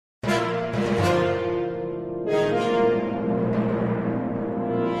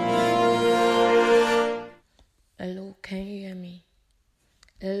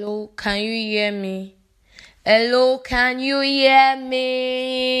can you hear me? Hello, can you hear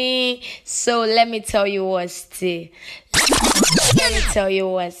me? So let me tell you what's tea. Let me tell you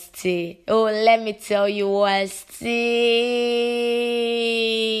what's tea. Oh, let me tell you what's tea.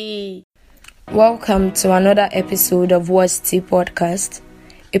 Welcome to another episode of What's Tea Podcast,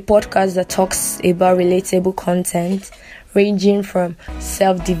 a podcast that talks about relatable content ranging from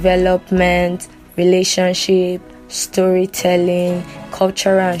self-development, relationship, storytelling,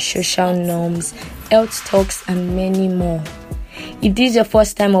 cultural and social norms, health talks, and many more. If this is your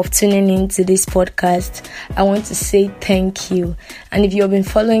first time of tuning into this podcast, I want to say thank you. And if you have been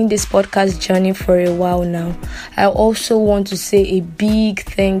following this podcast journey for a while now, I also want to say a big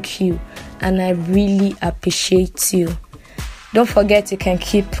thank you, and I really appreciate you. Don't forget you can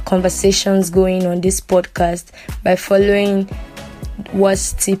keep conversations going on this podcast by following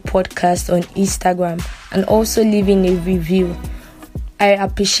What's Tea Podcast on Instagram and also leaving a review. I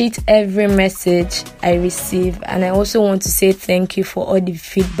appreciate every message I receive, and I also want to say thank you for all the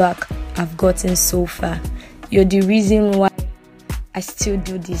feedback I've gotten so far. You're the reason why I still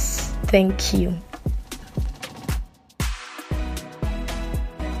do this. Thank you.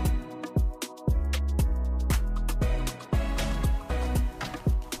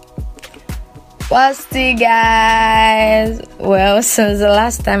 What's the guys? Well, since the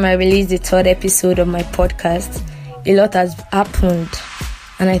last time I released the third episode of my podcast, a lot has happened,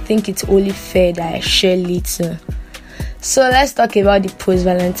 and I think it's only fair that I share little. So let's talk about the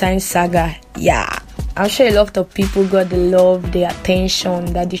post-Valentine saga. Yeah, I'm sure a lot of people got the love, the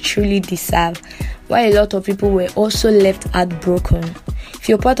attention that they truly deserve, while a lot of people were also left heartbroken. If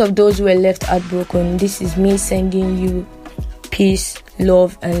you're part of those who were left heartbroken, this is me sending you peace,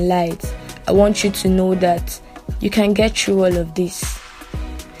 love, and light. I want you to know that you can get through all of this.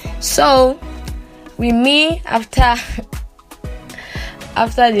 So, with me, after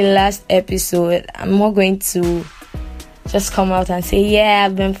the last episode, I'm not going to just come out and say, yeah,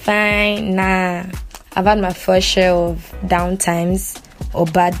 I've been fine. Nah, I've had my first share of down times or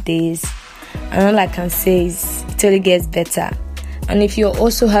bad days. And all I can say is it only gets better. And if you're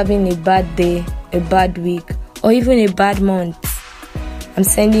also having a bad day, a bad week, or even a bad month, I'm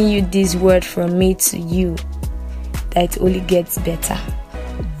sending you this word from me to you, that it only gets better.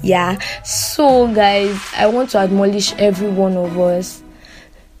 Yeah, so guys, I want to admonish every one of us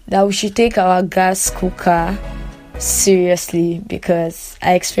that we should take our gas cooker seriously, because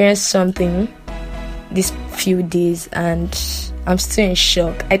I experienced something these few days and I'm still in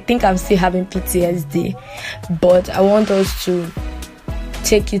shock. I think I'm still having PTSD, but I want us to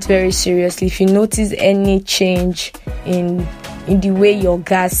take it very seriously. If you notice any change in the way your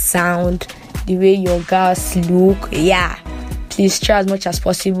gas sound, the way your gas look, please try as much as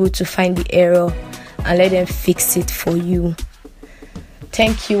possible to find the error and let them fix it for you.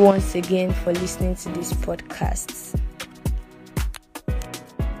 Thank you once again for listening to this podcast.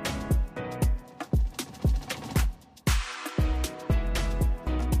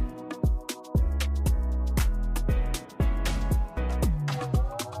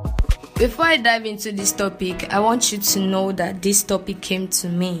 Before I dive into this topic, I want you to know that this topic came to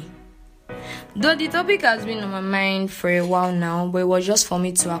me. Though the topic has been on my mind for a while now, but it was just for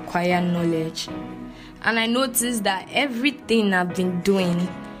me to acquire knowledge. And I noticed that everything I've been doing,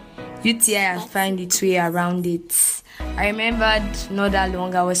 UTI has found its way around it. I remembered not that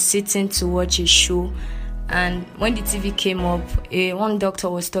long, I was sitting to watch a show, and when the TV came up, one doctor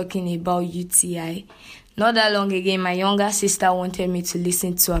was talking about UTI. Not that long again, my younger sister wanted me to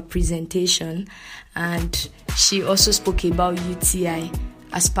listen to her presentation, and she also spoke about UTI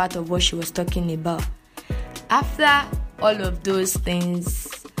as part of what she was talking about. After all of those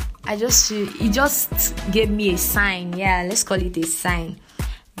things, it just gave me a sign, let's call it a sign,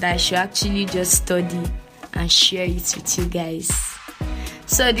 that I should actually just study and share it with you guys.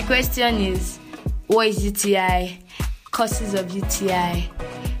 So the question is, what is UTI? Causes of UTI?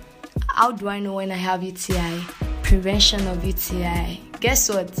 How do I know when I have UTI? Prevention of UTI. Guess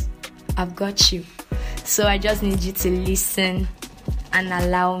what? I've got you. So I just need you to listen and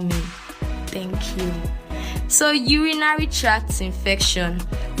allow me. Thank you. So urinary tract infection,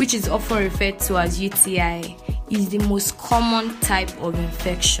 which is often referred to as UTI, is the most common type of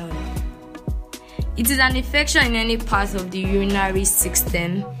infection. It is an infection in any part of the urinary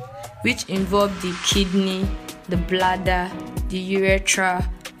system, which involves the kidney, the bladder, the urethra,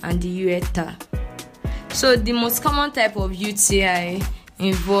 and the ureter. So the most common type of UTI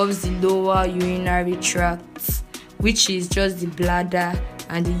involves the lower urinary tract, which is just the bladder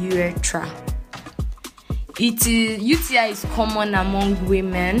and the urethra. UTI is common among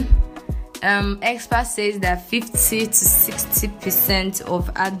women, Expert says that 50 to 60% of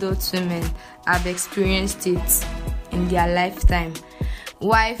adult women have experienced it in their lifetime.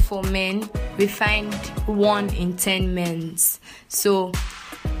 While for men, we find 1 in 10 men. So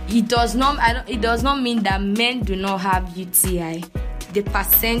it does not mean that men do not have UTI. The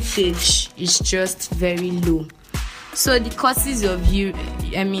percentage is just very low. So the causes of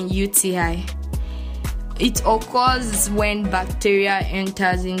UTI, it occurs when bacteria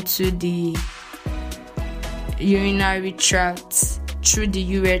enters into the urinary tract through the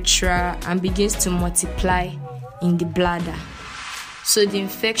urethra and begins to multiply in the bladder. So the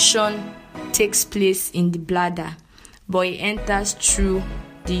infection takes place in the bladder, but it enters through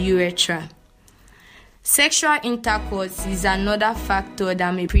the urethra. Sexual intercourse is another factor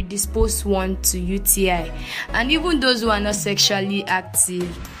that may predispose one to UTI, and even those who are not sexually active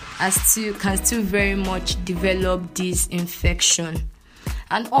can still very much develop this infection.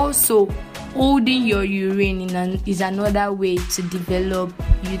 And also, holding your urine is another way to develop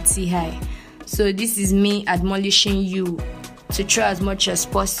UTI. So this is me admonishing you to try as much as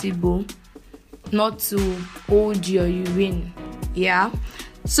possible not to hold your urine. Yeah.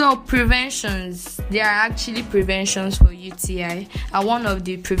 So preventions, there are actually preventions for UTI, and one of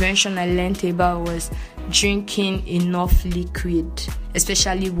the prevention I learned about was drinking enough liquid,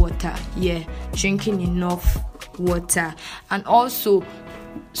 especially water. Drinking enough water, and also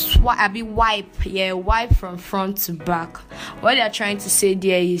wipe from front to back. What they are trying to say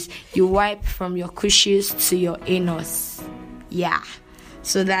there is you wipe from your cushions to your anus.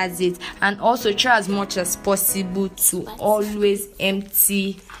 So that's it. And also try as much as possible to always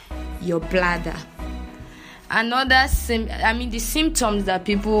empty your bladder. The symptoms that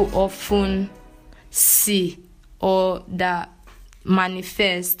people often see or that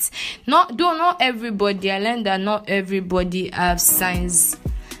manifest. Not everybody. I learned that not everybody have signs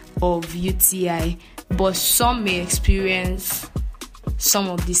of UTI, but some may experience some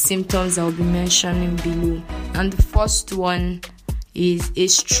of the symptoms I will be mentioning below. And the first one is a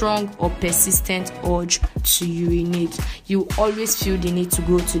strong or persistent urge to urinate. You always feel the need to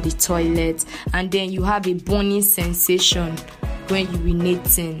go to the toilet, and then you have a burning sensation when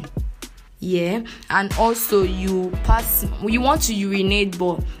urinating. And also you want to urinate,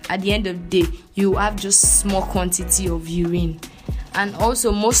 but at the end of the day you have just small quantity of urine. And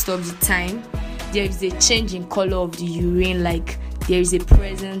also most of the time there is a change in color of the urine, like there is a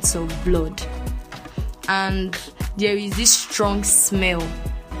presence of blood, and there is this strong smell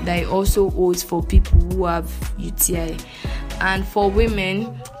that it also holds for people who have UTI. And for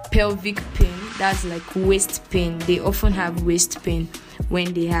women, pelvic pain, that's like waist pain. They often have waist pain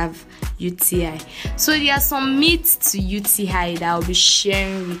when they have UTI. So there are some myths to UTI that I'll be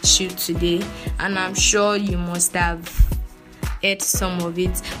sharing with you today, and I'm sure you must have heard some of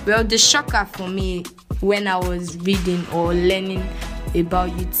it. Well, the shocker for me when I was reading or learning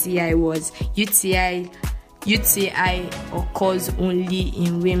about UTI was UTI occurs only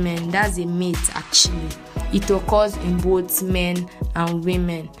in women. That's a myth actually. It occurs in both men and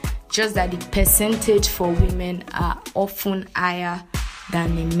women, just that the percentage for women are often higher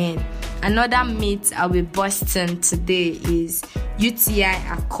than in men. Another myth I will busting today is UTI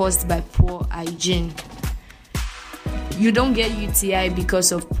are caused by poor hygiene. You don't get UTI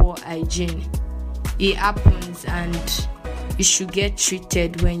because of poor hygiene. It happens and you should get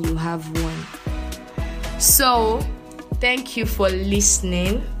treated when you have one. So, thank you for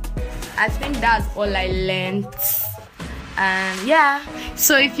listening. I think that's all I learned. And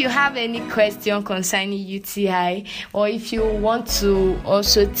so if you have any question concerning UTI, or if you want to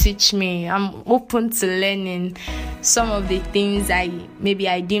also teach me, I'm open to learning some of the things I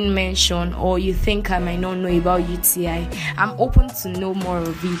didn't mention, or you think I might not know about UTI. I'm open to know more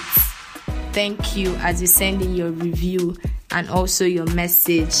of it. Thank you as you send in your review and also your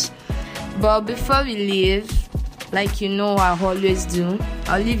message. But before we leave, like I always do,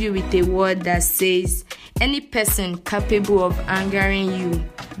 I'll leave you with a word that says, any person capable of angering you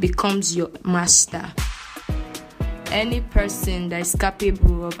becomes your master. Any person that is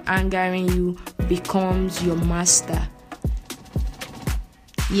capable of angering you becomes your master.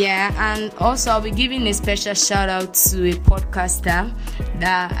 And also I'll be giving a special shout out to a podcaster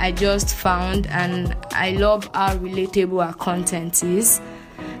that I just found, and I love how relatable her content is.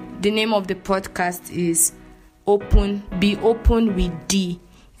 The name of the podcast is Be Open with D.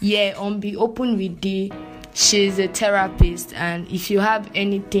 On Be Open with D, she's a therapist, and if you have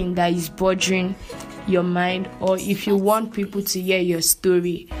anything that is bothering your mind, or if you want people to hear your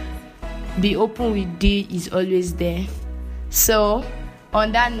story, Be Open with D is always there. So,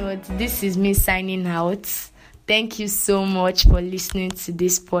 on that note, this is me signing out. Thank you so much for listening to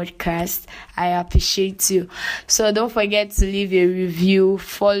this podcast. I appreciate you. So don't forget to leave a review.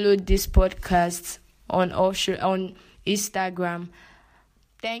 Follow this podcast on Instagram.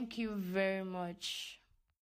 Thank you very much.